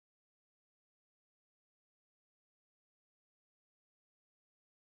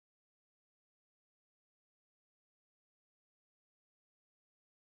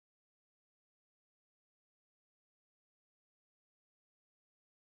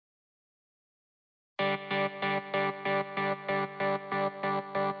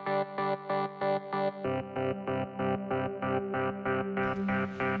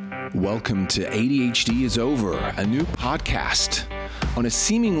Welcome to ADHD is Over, a new podcast on a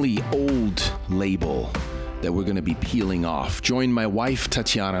seemingly old label that we're going to be peeling off. Join my wife,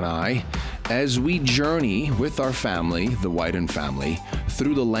 Tatiana, and I as we journey with our family, the Wyden family,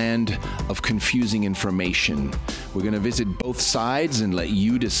 through the land of confusing information. We're going to visit both sides and let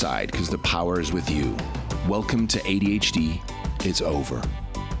you decide because the power is with you. Welcome to ADHD is Over.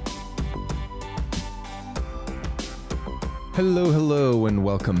 Hello, and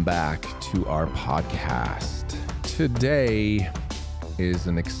welcome back to our podcast. Today is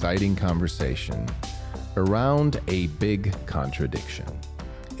an exciting conversation around a big contradiction,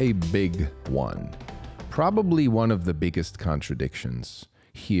 a big one, probably one of the biggest contradictions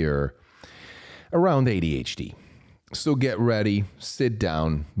here around ADHD. So get ready, sit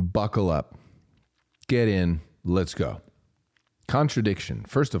down, buckle up, get in, let's go. Contradiction.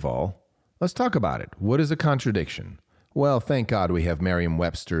 First of all, let's talk about it. What is a contradiction? Well, thank God we have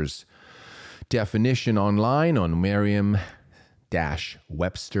Merriam-Webster's definition online on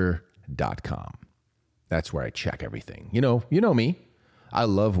merriam-webster.com. That's where I check everything. You know me. I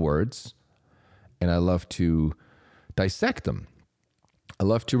love words, and I love to dissect them. I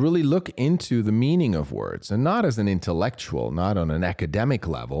love to really look into the meaning of words, and not as an intellectual, not on an academic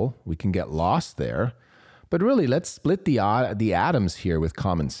level. We can get lost there. But really, let's split the atoms here with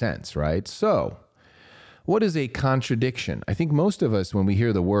common sense, right? So, what is a contradiction? I think most of us, when we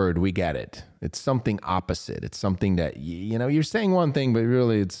hear the word, we get it. It's something opposite. It's something that, you're saying one thing, but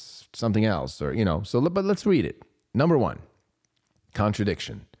really it's something else, but let's read it. Number one,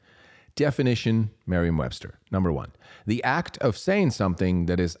 contradiction. Definition, Merriam-Webster. Number one, the act of saying something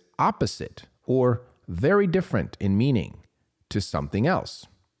that is opposite or very different in meaning to something else.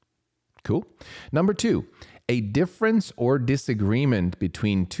 Cool. Number two, a difference or disagreement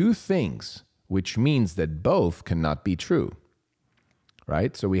between two things, which means that both cannot be true,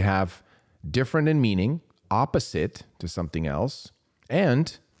 right? So we have different in meaning, opposite to something else,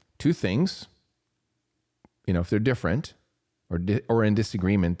 and two things, if they're different or in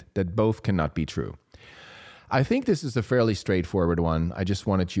disagreement, that both cannot be true. I think this is a fairly straightforward one. I just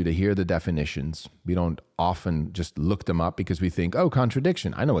wanted you to hear the definitions. We don't often just look them up because we think, oh,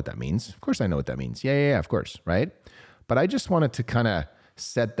 contradiction. I know what that means. Of course I know what that means. Yeah, of course, right? But I just wanted to kind of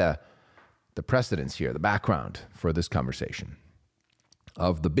set the precedence here, the background for this conversation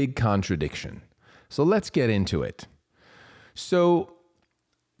of the big contradiction. So let's get into it. So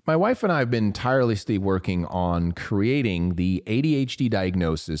my wife and I have been tirelessly working on creating the ADHD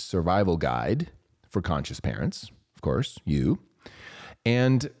Diagnosis Survival Guide for conscious parents, of course, you.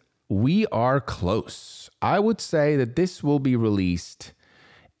 And we are close. I would say that this will be released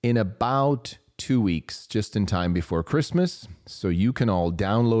in about 2 weeks, just in time before Christmas, so you can all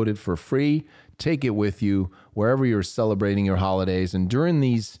download it for free, take it with you wherever you're celebrating your holidays, and during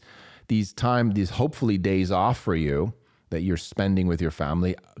these hopefully days off for you that you're spending with your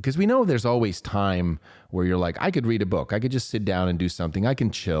family, because we know there's always time where you're like, I could read a book, I could just sit down and do something, I can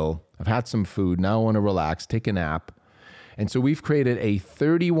chill, I've had some food, now I want to relax, take a nap. And so we've created a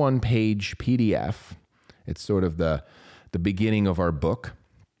 31-page PDF. It's sort of the beginning of our book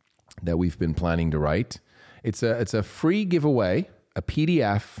that we've been planning to write. It's a free giveaway, a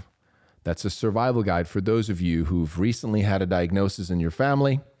PDF that's a survival guide for those of you who've recently had a diagnosis in your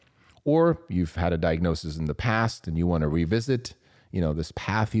family, or you've had a diagnosis in the past and you want to revisit, this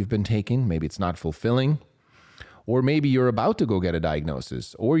path you've been taking. Maybe it's not fulfilling, or maybe you're about to go get a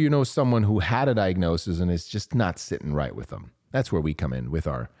diagnosis, or you know someone who had a diagnosis and it's just not sitting right with them. That's where we come in with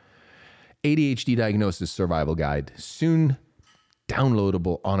our ADHD Diagnosis Survival Guide, soon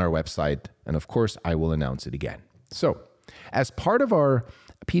downloadable on our website, and of course, I will announce it again. So, as part of our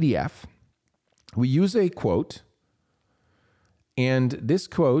PDF, we use a quote, and this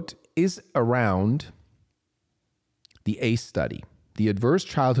quote is around the ACE study, the Adverse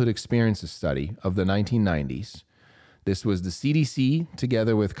Childhood Experiences study of the 1990s. This was the CDC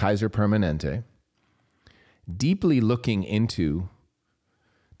together with Kaiser Permanente, deeply looking into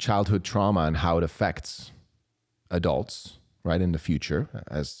childhood trauma and how it affects adults, right, in the future,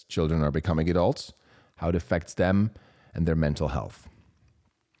 as children are becoming adults, how it affects them and their mental health.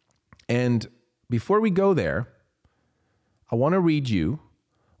 And before we go there, I want to read you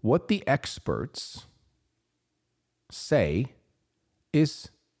what the experts say is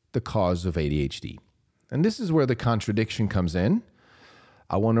the cause of ADHD. And this is where the contradiction comes in.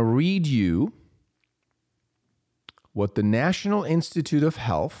 I want to read you what the National Institute of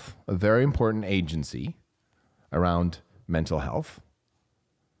Health, a very important agency around mental health,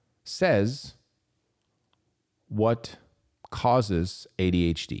 says what causes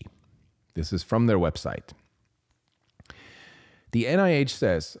ADHD. This is from their website. The NIH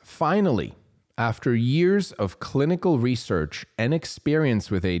says, finally, after years of clinical research and experience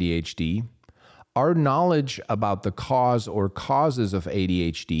with ADHD, our knowledge about the cause or causes of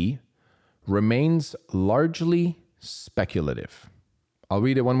ADHD remains largely speculative. I'll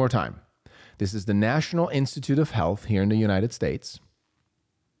read it one more time. This is the National Institute of Health here in the United States,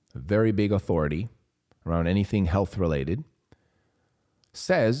 a very big authority around anything health-related,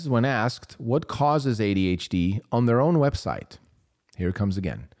 says when asked what causes ADHD on their own website. Here it comes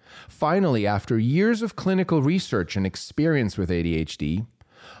again. Finally, after years of clinical research and experience with ADHD,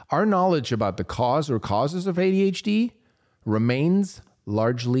 our knowledge about the cause or causes of ADHD remains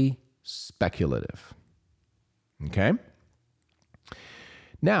largely speculative. Okay?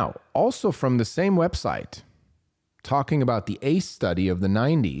 Now, also from the same website, talking about the ACE study of the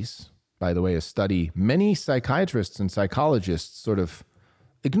 90s, by the way, a study many psychiatrists and psychologists sort of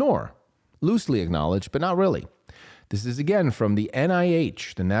ignore, loosely acknowledge, but not really. This is again from the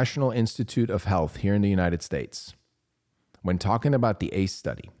NIH, the National Institute of Health here in the United States, when talking about the ACE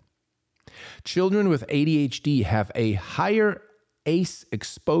study. Children with ADHD have a higher ACE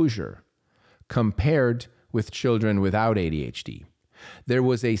exposure compared with children without ADHD. There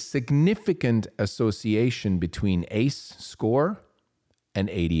was a significant association between ACE score and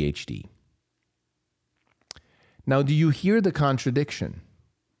ADHD. Now, do you hear the contradiction?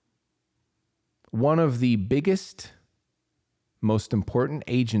 One of the biggest, most important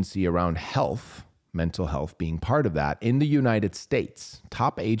agency around health, mental health being part of that, in the United States,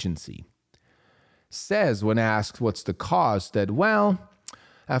 top agency, says when asked what's the cause that, well,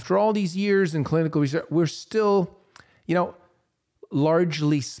 after all these years in clinical research, we're still,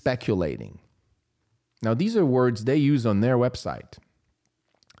 largely speculating. Now, these are words they use on their website,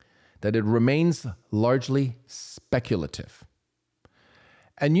 that it remains largely speculative.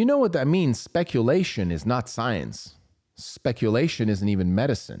 And you know what that means? Speculation is not science. Speculation isn't even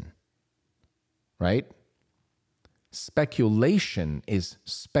medicine, right? Speculation is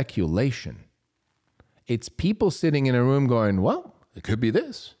speculation. It's people sitting in a room going, well, it could be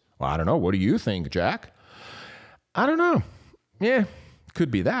this. Well, I don't know. What do you think, Jack? I don't know. Yeah, could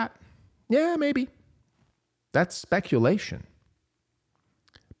be that. Yeah, maybe. That's speculation.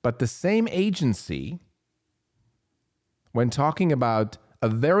 But the same agency, when talking about a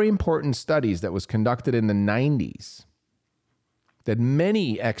very important studies that was conducted in the 90s, that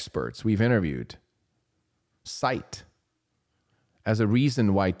many experts we've interviewed cite as a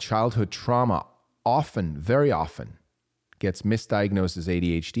reason why childhood trauma often, very often, gets misdiagnosed as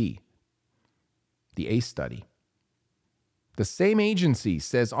ADHD, the ACE study. The same agency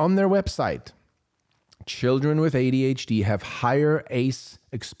says on their website, children with ADHD have higher ACE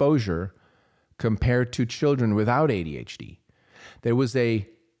exposure compared to children without ADHD. There was a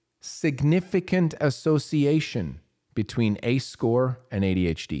significant association between ACE score and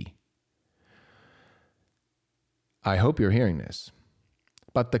ADHD. I hope you're hearing this.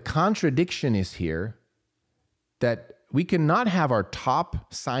 But the contradiction is here that we cannot have our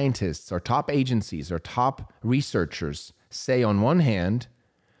top scientists, our top agencies, our top researchers say on one hand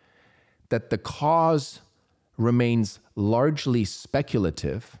that the cause remains largely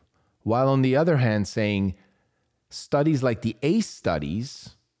speculative, while on the other hand saying studies like the ACE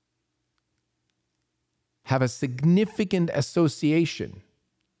studies have a significant association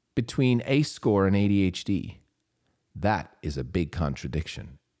between ACE score and ADHD. That is a big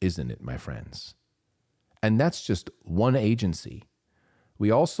contradiction, isn't it, my friends? And that's just one agency.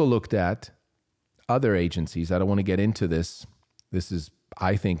 We also looked at other agencies. I don't want to get into this. This is,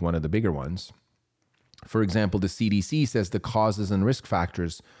 I think, one of the bigger ones. For example, the CDC says the causes and risk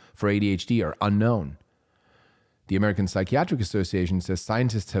factors for ADHD are unknown. The American Psychiatric Association says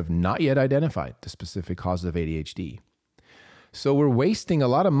scientists have not yet identified the specific causes of ADHD. So we're wasting a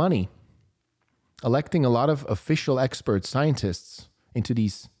lot of money electing a lot of official expert scientists into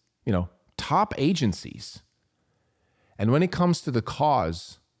these, top agencies. And when it comes to the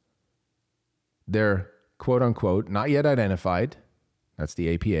cause, they're quote unquote not yet identified. That's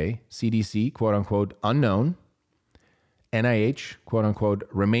the APA. CDC, quote unquote, unknown. NIH, quote unquote,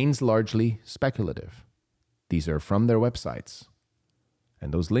 remains largely speculative. These are from their websites.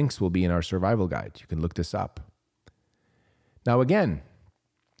 And those links will be in our survival guide. You can look this up. Now, again,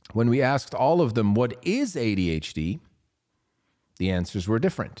 when we asked all of them, what is ADHD? The answers were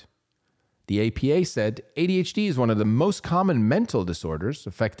different. The APA said ADHD is one of the most common mental disorders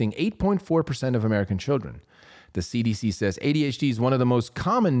affecting 8.4% of American children. The CDC says ADHD is one of the most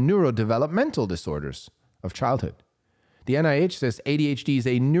common neurodevelopmental disorders of childhood. The NIH says ADHD is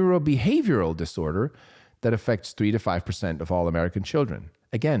a neurobehavioral disorder that affects 3 to 5% of all American children.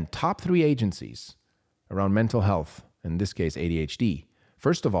 Again, top 3 agencies around mental health in this case ADHD.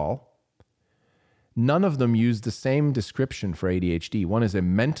 First of all, none of them use the same description for ADHD. One is a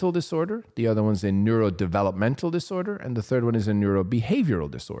mental disorder, the other one's a neurodevelopmental disorder, and the third one is a neurobehavioral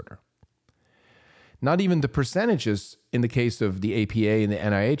disorder. Not even the percentages in the case of the APA and the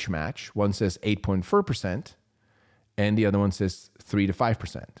NIH match. One says 8.4%, and the other one says 3 to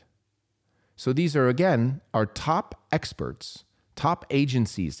 5%. So these are, again, our top experts, top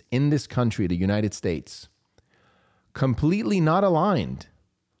agencies in this country, the United States, completely not aligned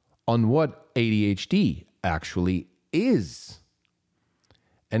on what ADHD actually is.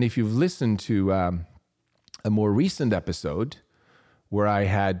 And if you've listened to a more recent episode where I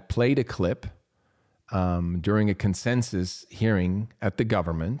had played a clip during a consensus hearing at the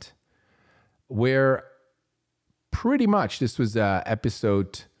government, where pretty much this was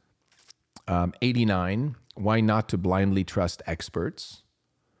episode 89, Why Not to Blindly Trust Experts.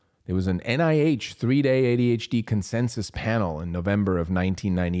 There was an NIH 3-day ADHD consensus panel in November of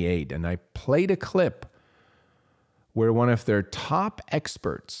 1998, and I played a clip where one of their top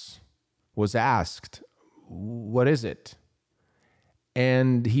experts was asked, what is it?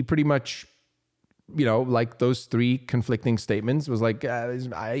 And he pretty much, like those three conflicting statements was like, it's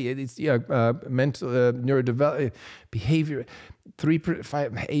mental, neurodevelopment, behavior,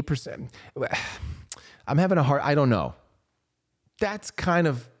 8%. I'm having a hard, I don't know. That's kind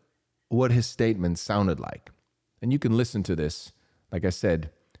of what his statement sounded like. And you can listen to this. Like I said,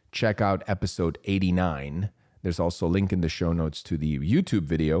 check out episode 89. There's also a link in the show notes to the YouTube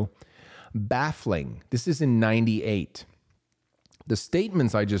video. Baffling. This is in 98. The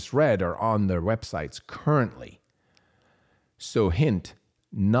statements I just read are on their websites currently. So hint,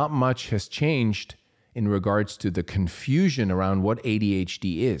 not much has changed in regards to the confusion around what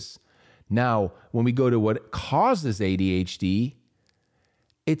ADHD is. Now, when we go to what causes ADHD,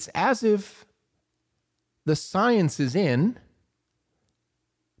 it's as if the science is in,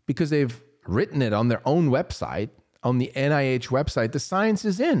 because they've written it on their own website, on the NIH website, the science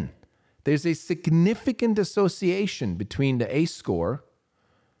is in. There's a significant association between the ACE score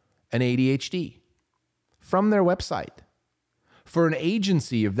and ADHD from their website. For an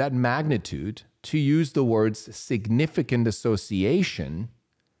agency of that magnitude to use the words significant association,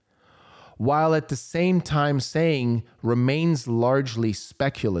 while at the same time saying remains largely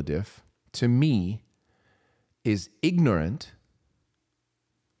speculative, to me, is ignorant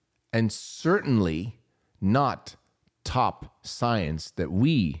and certainly not top science that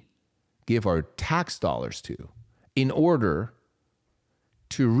we give our tax dollars to in order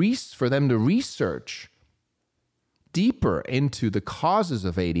to for them to research deeper into the causes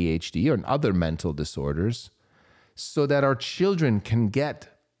of ADHD and other mental disorders so that our children can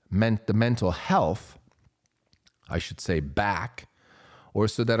get the mental health, I should say, back, or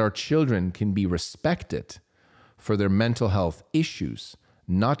so that our children can be respected for their mental health issues,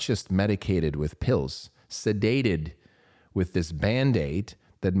 not just medicated with pills, sedated with this Band-Aid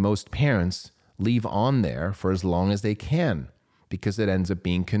that most parents leave on there for as long as they can because it ends up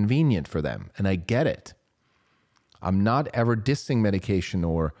being convenient for them. And I get it. I'm not ever dissing medication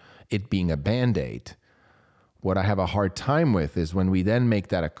or it being a Band-Aid. What I have a hard time with is when we then make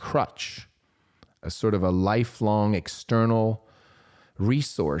that a crutch, a sort of a lifelong external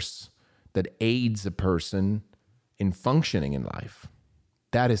resource that aids a person in functioning in life.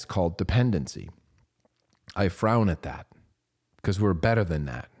 That is called dependency. I frown at that because we're better than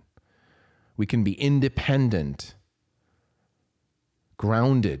that. We can be independent,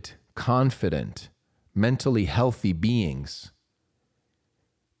 grounded, confident, mentally healthy beings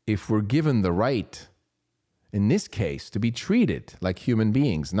if we're given the right, in this case, to be treated like human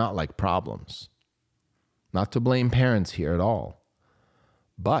beings, not like problems. Not to blame parents here at all,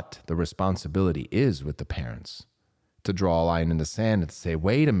 but the responsibility is with the parents to draw a line in the sand and to say,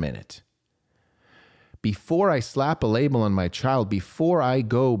 wait a minute. Before I slap a label on my child, before I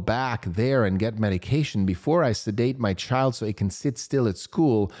go back there and get medication, before I sedate my child so he can sit still at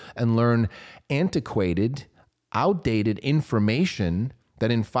school and learn antiquated, outdated information that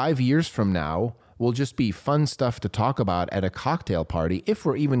in 5 years from now will just be fun stuff to talk about at a cocktail party, if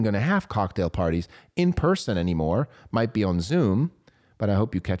we're even going to have cocktail parties in person anymore, might be on Zoom, but I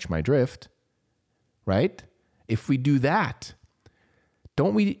hope you catch my drift, right? If we do that,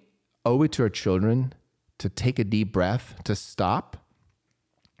 don't we owe it to our children to take a deep breath, to stop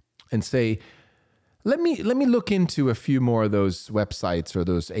and say, let me look into a few more of those websites or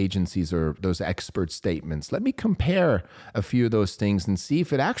those agencies or those expert statements. Let me compare a few of those things and see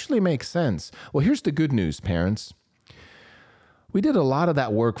if it actually makes sense. Well, here's the good news, parents. We did a lot of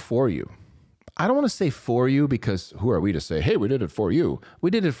that work for you. I don't want to say for you, because who are we to say, hey, we did it for you?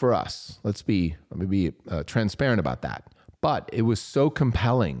 We did it for us. Let me be transparent about that. But it was so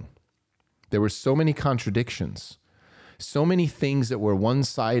compelling. There were so many contradictions, so many things that were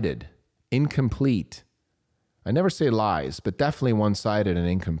one-sided, incomplete. I never say lies, but definitely one-sided and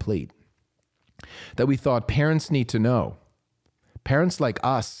incomplete, that we thought parents need to know. Parents like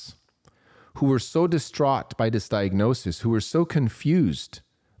us, who were so distraught by this diagnosis, who were so confused,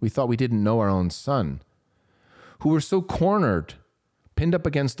 we thought we didn't know our own son, who were so cornered, pinned up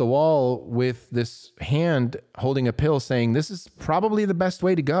against the wall with this hand holding a pill saying, this is probably the best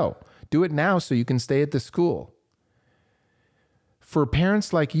way to go. Do it now so you can stay at the school. For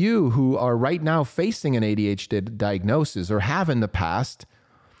parents like you who are right now facing an ADHD diagnosis or have in the past,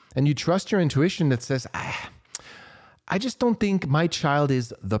 and you trust your intuition that says, I just don't think my child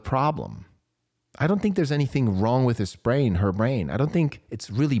is the problem. I don't think there's anything wrong with his brain, her brain. I don't think it's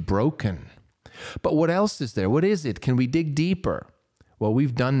really broken. But what else is there? What is it? Can we dig deeper? Well,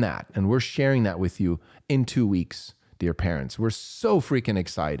 we've done that, and we're sharing that with you in 2 weeks, dear parents. We're so freaking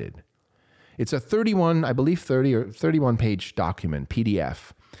excited. It's a 31-page document,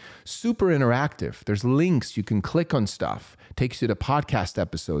 PDF. Super interactive. There's links. You can click on stuff. Takes you to podcast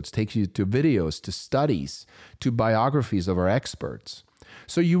episodes, takes you to videos, to studies, to biographies of our experts.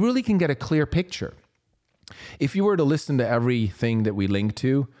 So you really can get a clear picture. If you were to listen to everything that we link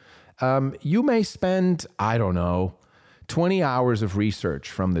to, you may spend, 20 hours of research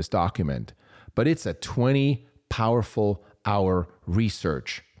from this document, but it's a 20 powerful hour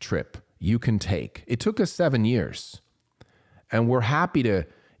research trip you can take. It took us 7 years, and we're happy to,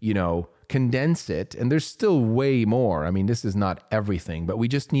 condense it. And there's still way more. I mean, this is not everything, but we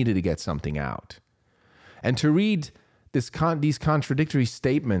just needed to get something out. And to read these contradictory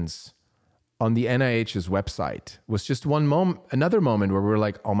statements on the NIH's website was just another moment where we were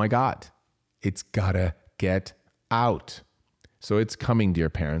like, oh my God, it's gotta get out. So it's coming, dear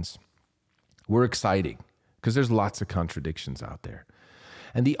parents. We're excited because there's lots of contradictions out there.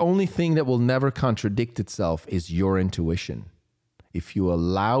 And the only thing that will never contradict itself is your intuition. If you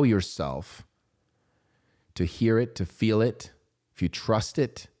allow yourself to hear it, to feel it, if you trust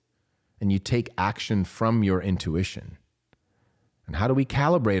it, and you take action from your intuition. And how do we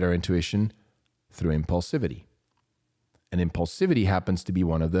calibrate our intuition? Through impulsivity. And impulsivity happens to be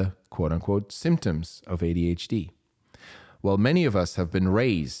one of the quote-unquote symptoms of ADHD. Well, many of us have been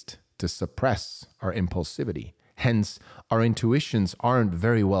raised to suppress our impulsivity. Hence, our intuitions aren't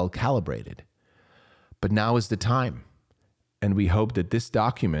very well calibrated. But now is the time. And we hope that this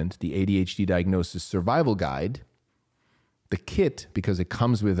document, the ADHD Diagnosis Survival Guide, the kit, because it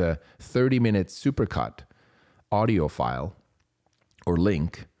comes with a 30-minute supercut audio file or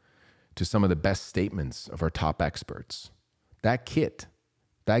link to some of the best statements of our top experts. That kit,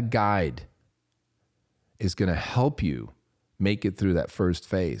 that guide is going to help you make it through that first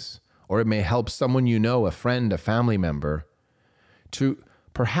phase. Or it may help someone you know, a friend, a family member, to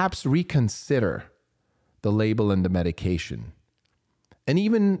perhaps reconsider the label and the medication. And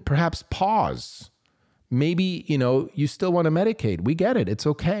even perhaps pause. Maybe, you still want to medicate. We get it. It's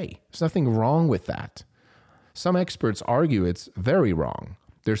okay. There's nothing wrong with that. Some experts argue it's very wrong.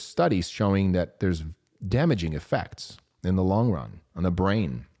 There's studies showing that there's damaging effects in the long run on the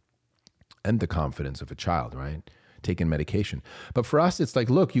brain and the confidence of a child, right? Taking medication. But for us, it's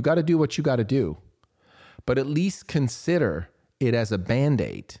like, look, you got to do what you got to do. But at least consider it as a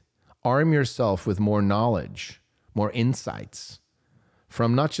Band-Aid. Arm yourself with more knowledge, more insights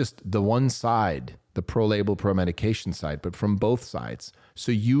from not just the one side, the pro-label, pro-medication side, but from both sides.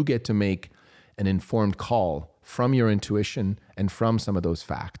 So you get to make an informed call from your intuition and from some of those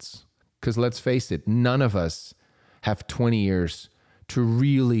facts. Because let's face it, none of us have 20 years to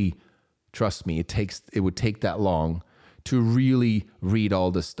really, trust me, it would take that long to really read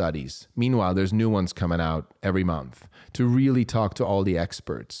all the studies. Meanwhile, there's new ones coming out every month, to really talk to all the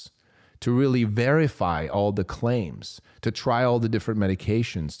experts, to really verify all the claims, to try all the different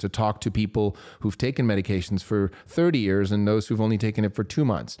medications, to talk to people who've taken medications for 30 years and those who've only taken it for 2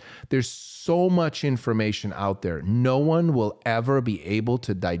 months. There's so much information out there. No one will ever be able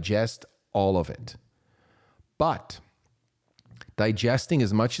to digest all of it. But digesting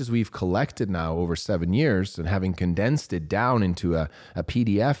as much as we've collected now over 7 years and having condensed it down into a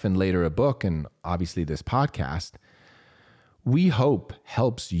PDF and later a book and obviously this podcast, we hope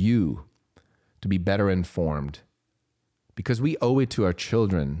helps you to be better informed, because we owe it to our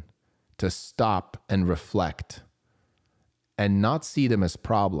children to stop and reflect and not see them as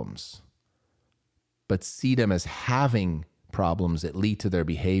problems, but see them as having problems that lead to their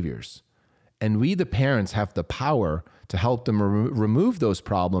behaviors And we, the parents, have the power to help them remove those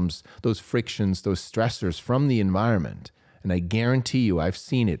problems, those frictions, those stressors from the environment. And I guarantee you, I've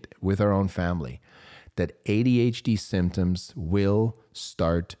seen it with our own family, that ADHD symptoms will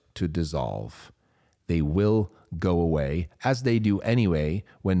start to dissolve. They will go away, as they do anyway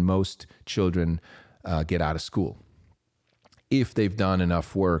when most children get out of school. If they've done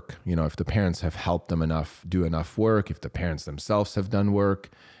enough work, if the parents have helped them do enough work, if the parents themselves have done work,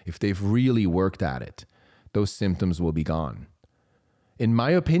 if they've really worked at it, those symptoms will be gone. In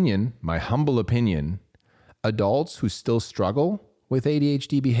my opinion, my humble opinion, adults who still struggle with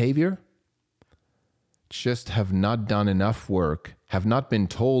ADHD behavior just have not done enough work, have not been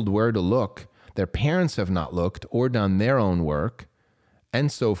told where to look, their parents have not looked or done their own work,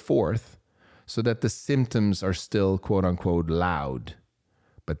 and so forth, so that the symptoms are still, quote unquote, loud,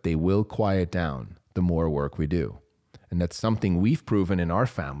 but they will quiet down the more work we do. And that's something we've proven in our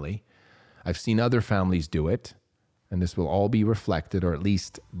family. I've seen other families do it, and this will all be reflected, or at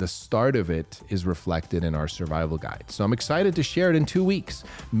least the start of it is reflected in our survival guide. So I'm excited to share it in 2 weeks,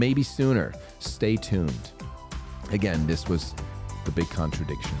 maybe sooner. Stay tuned. Again, this was The Big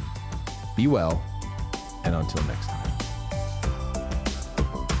Contradiction. Be well, and until next time.